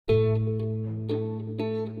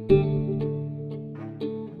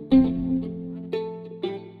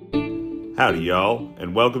Howdy, y'all,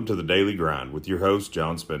 and welcome to the Daily Grind with your host,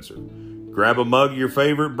 John Spencer. Grab a mug of your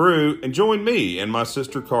favorite brew and join me and my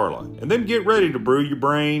sister Carla, and then get ready to brew your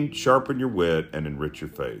brain, sharpen your wit, and enrich your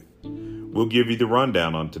faith. We'll give you the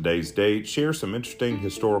rundown on today's date, share some interesting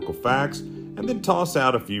historical facts, and then toss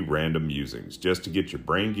out a few random musings just to get your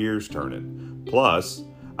brain gears turning. Plus,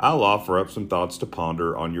 I'll offer up some thoughts to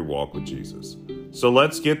ponder on your walk with Jesus. So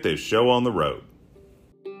let's get this show on the road.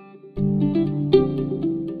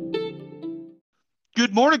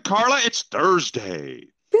 Good morning, Carla. It's Thursday.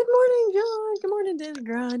 Good morning, John. Good morning, Daily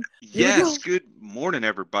Grind. Yes, good morning,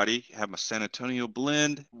 everybody. Have my San Antonio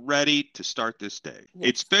blend ready to start this day. Yes.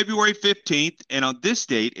 It's February 15th, and on this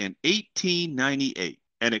date in 1898,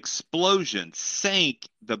 an explosion sank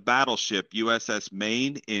the battleship USS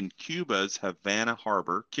Maine in Cuba's Havana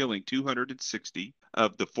Harbor, killing 260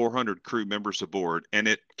 of the 400 crew members aboard, and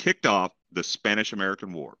it kicked off the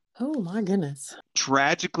Spanish-American War. Oh, my goodness.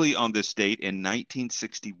 Tragically, on this date in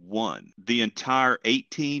 1961, the entire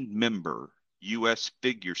 18-member U.S.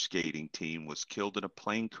 figure skating team was killed in a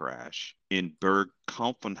plane crash in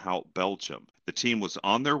Berg-Kaltenhout, Belgium. The team was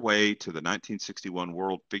on their way to the 1961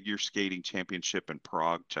 World Figure Skating Championship in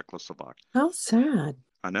Prague, Czechoslovakia. How sad.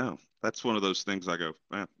 I know. That's one of those things I go,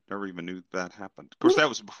 never even knew that happened. Of course, that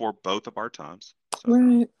was before both of our times. So.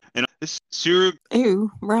 Right. And this series,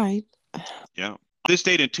 Ew, right. yeah. This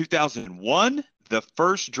date in 2001, the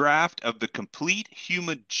first draft of the complete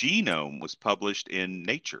human genome was published in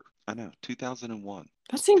Nature. I know, 2001.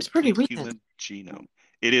 That seems pretty recent. Human genome.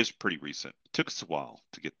 It is pretty recent. It took us a while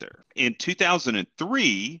to get there. In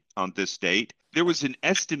 2003, on this date, there was an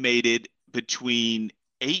estimated between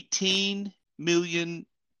 18 million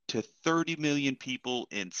to 30 million people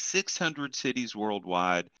in 600 cities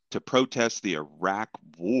worldwide to protest the Iraq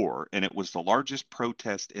War, and it was the largest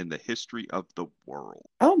protest in the history of the world.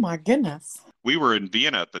 Oh, my goodness. We were in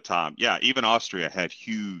Vienna at the time. Yeah, even Austria had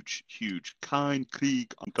huge Kein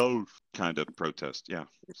Krieg am Golf kind of protest. Yeah,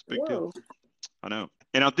 it's a big deal. I know.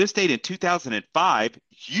 And on this date in 2005,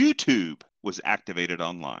 YouTube was activated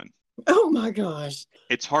online. Oh, my gosh.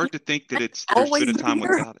 It's hard to think that there's been a time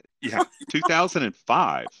without it. Yeah,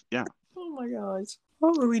 2005. Yeah. Oh, my gosh.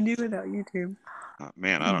 What would we do without YouTube?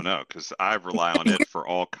 Man, I don't know, because I rely on it for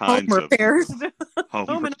all kinds of repairs.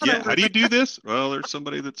 Yeah, how do you do this? Well, there's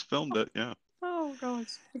somebody that's filmed it. Yeah. Oh,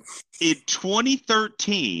 gosh. In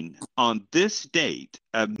 2013, on this date,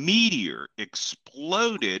 a meteor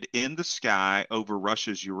exploded in the sky over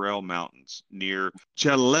Russia's Ural Mountains near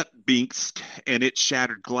Chelyabinsk, and it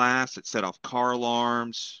shattered glass. It set off car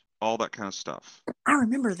alarms, all that kind of stuff. I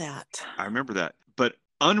remember that. I remember that. But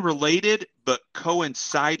unrelated, but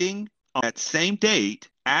coinciding on that same date,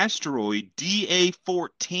 asteroid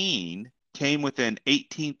DA14 came within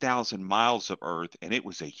 18,000 miles of Earth, and it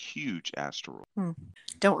was a huge asteroid.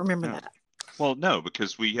 Don't remember that. Well, no,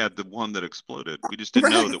 because we had the one that exploded. We just didn't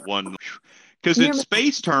know that one. Because in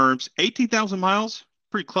space terms, 18,000 miles,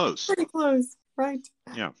 pretty close. Pretty close, right?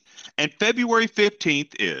 Yeah. And February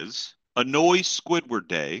 15th is Annoy Squidward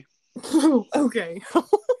Day. Okay.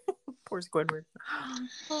 Poor Squidward.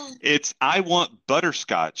 It's I Want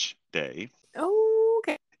Butterscotch Day.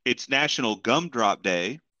 Okay. It's National Gumdrop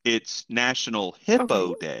Day. It's National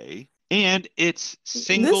Hippo Day. And it's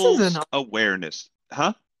Singles Awareness.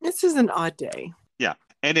 Huh? This is an odd day. Yeah.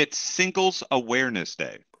 And it's Singles Awareness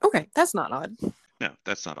Day. Okay, that's not odd. No,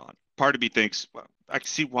 that's not odd. Part of me thinks, well, I can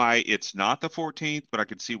see why it's not the 14th, but I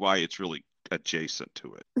can see why it's really adjacent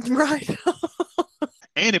to it. Right.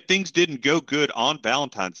 And if things didn't go good on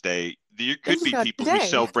Valentine's Day, there could be people who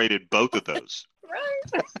celebrated both of those.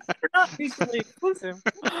 Right. They're not mutually exclusive.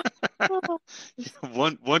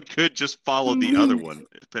 One could just follow the other one,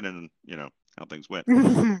 depending on, how things went.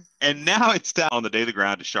 And now it's time on the Daily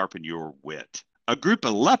Grind to sharpen your wit. A group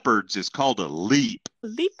of leopards is called a leap.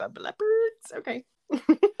 Leap of leopards? Okay.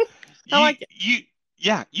 I like it.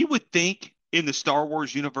 You would think in the Star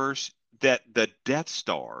Wars universe that the Death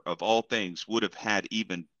Star, of all things, would have had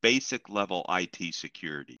even basic level IT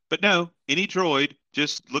security. But no, any droid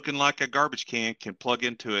just looking like a garbage can plug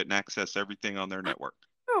into it and access everything on their network.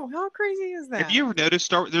 Oh, how crazy is that? Have you ever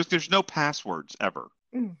noticed there's no passwords ever?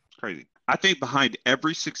 It's crazy. I think behind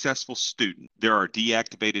every successful student, there are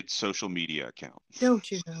deactivated social media accounts.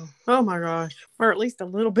 Don't you know? Oh my gosh. Or at least a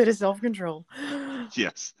little bit of self-control.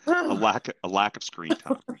 Yes. A lack of screen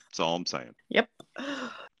time. That's all I'm saying. Yep.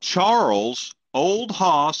 Charles Old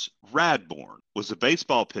Hoss Radbourn was a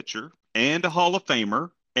baseball pitcher and a Hall of Famer,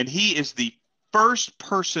 and he is the first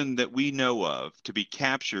person that we know of to be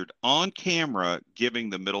captured on camera giving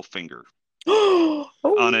the middle finger.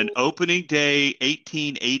 on an Oh, opening day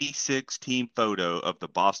 1886 team photo of the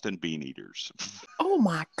Boston Bean Eaters. oh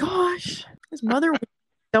my gosh. His mother was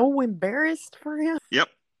so embarrassed for him. Yep.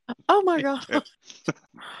 Oh my God.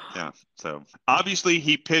 Yeah. So obviously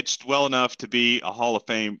he pitched well enough to be a Hall of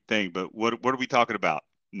Fame thing, but what are we talking about?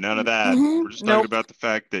 None of that. We're just talking Nope. about the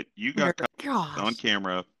fact that you got caught on Gosh.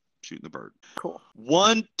 camera shooting the bird. Cool.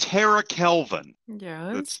 1 terakelvin.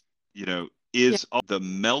 Yes. That's, is the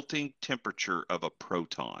melting temperature of a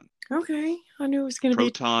proton. Okay. I knew it was going to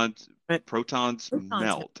be. Protons But protons protons.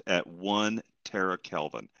 melt at 1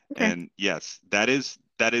 terakelvin. Okay. And yes, that is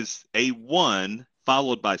a 1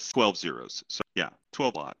 followed by 12 zeros. So yeah,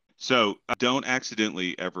 12 odd. So don't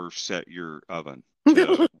accidentally ever set your oven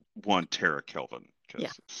to 1 terakelvin.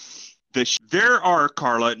 Yeah. There are,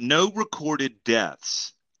 Carla, no recorded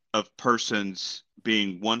deaths of persons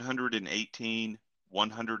being 118,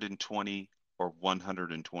 120, or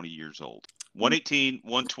 120 years old. 118,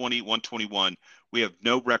 120, 121. We have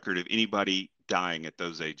no record of anybody dying at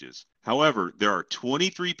those ages. However, there are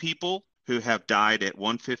 23 people who have died at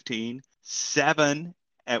 115, 7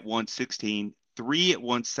 at 116, 3 at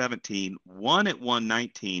 117, 1 at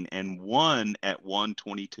 119, and 1 at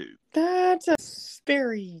 122. That's a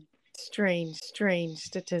very strange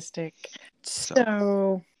statistic.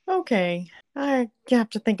 So, okay. I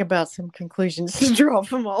have to think about some conclusions to draw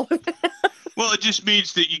from all of that. Well, it just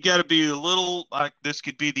means that you got to be a little like this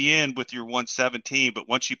could be the end with your 117, but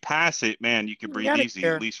once you pass it, man, you can breathe easy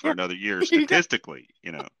at least for another year statistically,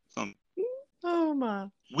 Oh my.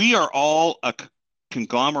 We are all a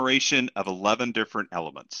conglomeration of 11 different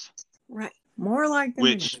elements. Right. More like the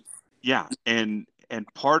Which, yeah, and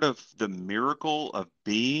part of the miracle of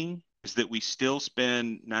being is that we still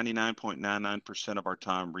spend 99.99% of our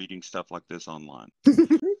time reading stuff like this online.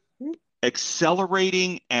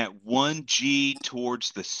 Accelerating at 1G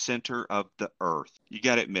towards the center of the earth. You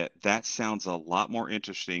got to admit, that sounds a lot more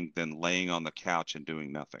interesting than laying on the couch and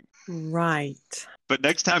doing nothing. Right. But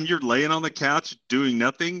next time you're laying on the couch doing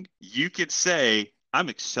nothing, you could say, I'm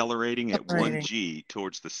accelerating at 1G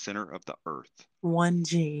towards the center of the earth.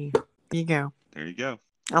 1G. There you go. There you go.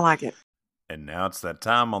 I like it. And now it's that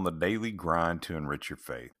time on the daily grind to enrich your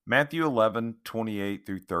faith. Matthew 11:28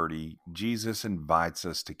 through 30, Jesus invites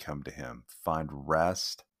us to come to him, find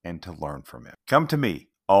rest, and to learn from him. Come to me,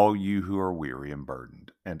 all you who are weary and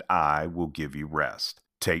burdened, and I will give you rest.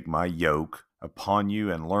 Take my yoke upon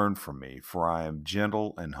you and learn from me, for I am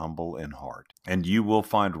gentle and humble in heart, and you will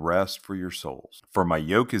find rest for your souls. For my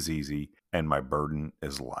yoke is easy and my burden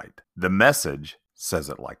is light. The Message says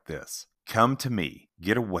it like this: come to me,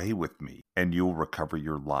 get away with me, and you'll recover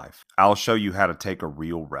your life. I'll show you how to take a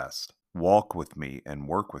real rest. Walk with me and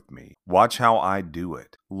work with me. Watch how I do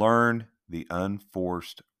it. Learn the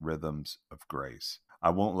unforced rhythms of grace.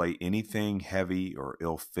 I won't lay anything heavy or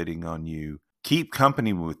ill-fitting on you. Keep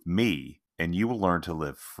company with me, and you will learn to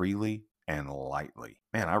live freely and lightly.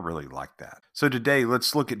 Man, I really like that. So today,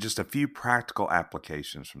 let's look at just a few practical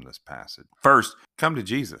applications from this passage. First, come to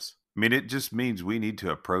Jesus. I mean, it just means we need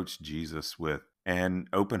to approach Jesus with an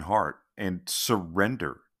open heart and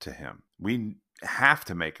surrender to him. We have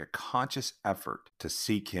to make a conscious effort to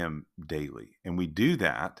seek him daily. And we do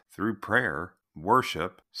that through prayer,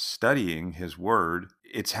 worship, studying his word.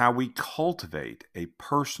 It's how we cultivate a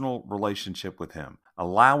personal relationship with him,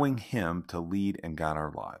 allowing him to lead and guide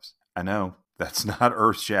our lives. I know that's not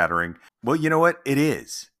earth-shattering. Well, you know what? It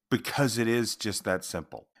is, because it is just that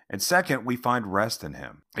simple. And second, we find rest in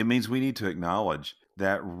him. It means we need to acknowledge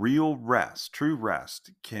that real rest, true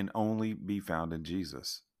rest, can only be found in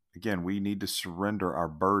Jesus. Again, we need to surrender our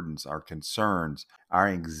burdens, our concerns, our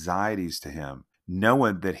anxieties to him,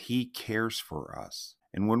 knowing that he cares for us.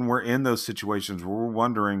 And when we're in those situations where we're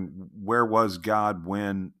wondering, where was God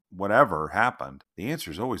when whatever happened? The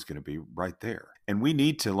answer is always going to be right there. And we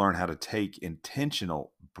need to learn how to take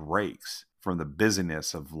intentional breaks from the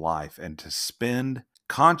busyness of life and to spend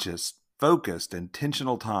conscious, focused,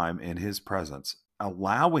 intentional time in his presence,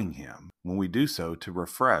 allowing him, when we do so, to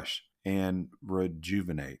refresh and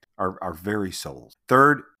rejuvenate our very souls.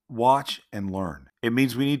 Third, watch and learn. It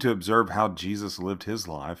means we need to observe how Jesus lived his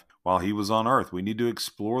life while he was on earth. We need to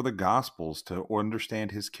explore the Gospels to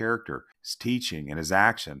understand his character, his teaching, and his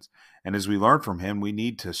actions. And as we learn from him, we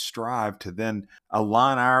need to strive to then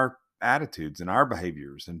align our attitudes and our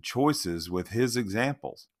behaviors and choices with his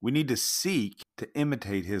examples. We need to seek to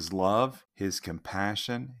imitate his love, his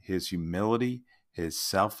compassion, his humility, his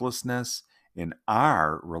selflessness in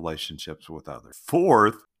our relationships with others.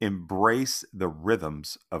 Fourth, embrace the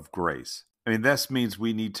rhythms of grace. I mean, this means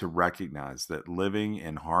we need to recognize that living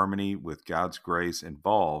in harmony with God's grace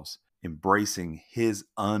involves embracing his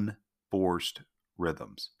unforced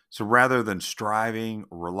rhythms. So rather than striving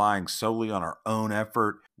or relying solely on our own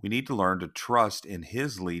effort, we need to learn to trust in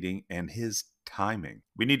His leading and His timing.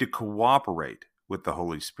 We need to cooperate with the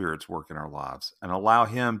Holy Spirit's work in our lives and allow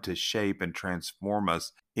Him to shape and transform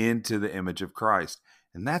us into the image of Christ.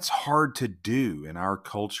 And that's hard to do in our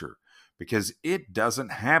culture because it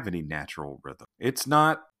doesn't have any natural rhythm. It's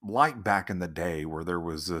not like back in the day where there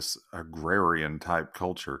was this agrarian type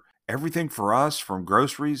culture. Everything for us, from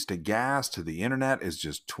groceries to gas to the internet, is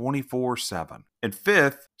just 24/7. And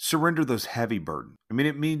fifth, surrender those heavy burdens.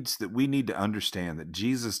 It means that we need to understand that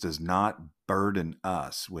Jesus does not burden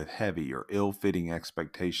us with heavy or ill-fitting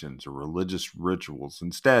expectations or religious rituals.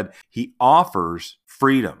 Instead, He offers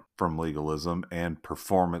freedom from legalism and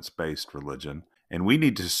performance-based religion. And we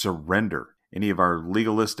need to surrender any of our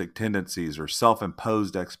legalistic tendencies or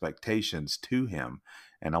self-imposed expectations to Him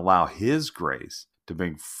and allow His grace to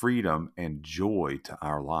bring freedom and joy to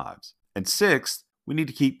our lives. And sixth, we need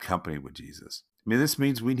to keep company with Jesus. This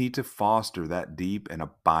means we need to foster that deep and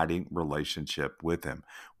abiding relationship with Him.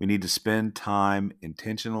 We need to spend time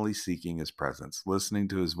intentionally seeking His presence, listening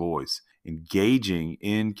to His voice, engaging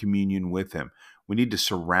in communion with Him. We need to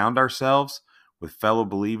surround ourselves with fellow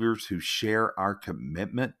believers who share our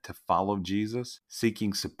commitment to follow Jesus,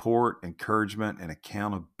 seeking support, encouragement, and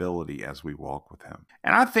accountability as we walk with Him.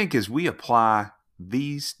 And I think as we apply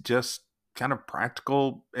these just kind of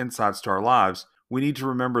practical insights to our lives, we need to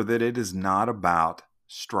remember that it is not about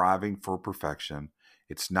striving for perfection.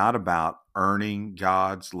 It's not about earning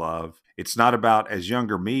God's love. It's not about, as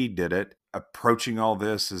younger me did it, approaching all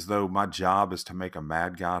this as though my job is to make a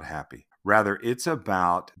mad God happy. Rather, it's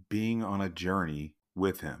about being on a journey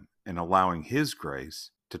with Him and allowing His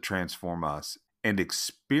grace to transform us and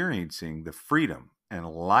experiencing the freedom and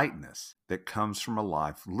lightness that comes from a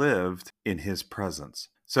life lived in His presence.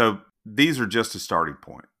 So these are just a starting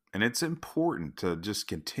point. And it's important to just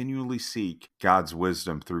continually seek God's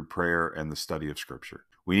wisdom through prayer and the study of Scripture.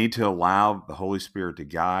 We need to allow the Holy Spirit to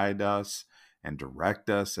guide us and direct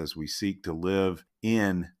us as we seek to live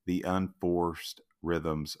in the unforced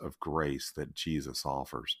rhythms of grace that Jesus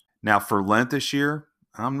offers. Now, for Lent this year,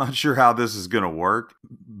 I'm not sure how this is going to work,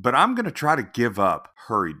 but I'm going to try to give up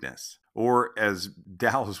hurriedness, or as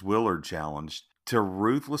Dallas Willard challenged, to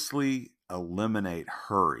ruthlessly eliminate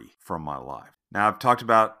hurry from my life. Now, I've talked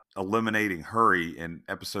about eliminating hurry in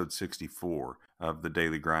episode 64 of the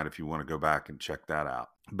Daily Grind if you want to go back and check that out.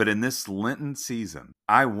 But in this Lenten season,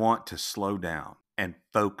 I want to slow down and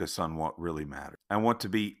focus on what really matters. I want to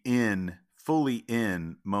be fully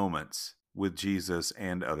in moments with Jesus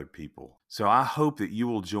and other people. So I hope that you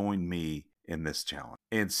will join me in this challenge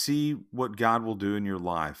and see what God will do in your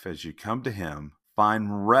life as you come to Him,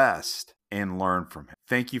 find rest, and learn from Him.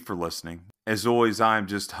 Thank you for listening. As always, I am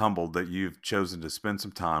just humbled that you've chosen to spend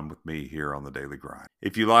some time with me here on the Daily Grind.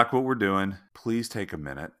 If you like what we're doing, please take a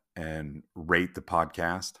minute and rate the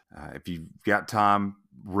podcast. If you've got time,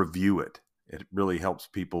 review it. It really helps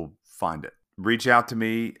people find it. Reach out to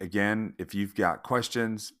me again if you've got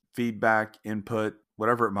questions, feedback, input,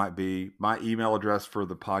 whatever it might be. My email address for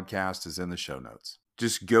the podcast is in the show notes.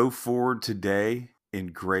 Just go forward today in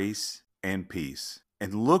grace and peace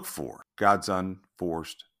and look for God's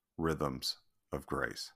unforced rhythms of grace.